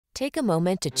Take a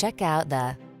moment to check out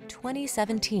the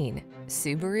 2017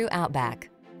 Subaru Outback.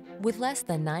 With less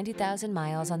than 90,000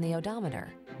 miles on the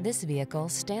odometer, this vehicle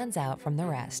stands out from the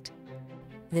rest.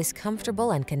 This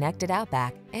comfortable and connected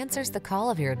Outback answers the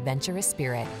call of your adventurous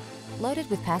spirit. Loaded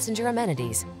with passenger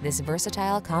amenities, this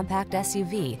versatile compact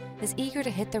SUV is eager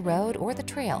to hit the road or the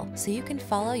trail so you can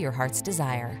follow your heart's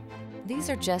desire.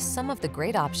 These are just some of the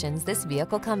great options this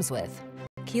vehicle comes with: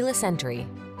 keyless entry,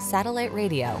 satellite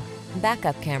radio,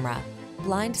 backup camera,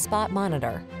 blind spot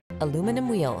monitor, aluminum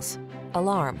wheels,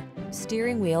 alarm,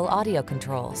 steering wheel audio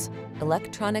controls,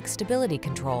 electronic stability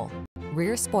control,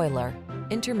 rear spoiler,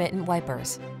 intermittent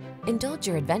wipers. Indulge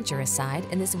your adventurous side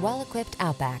in this well-equipped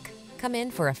Outback. Come in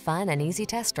for a fun and easy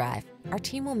test drive. Our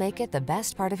team will make it the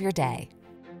best part of your day.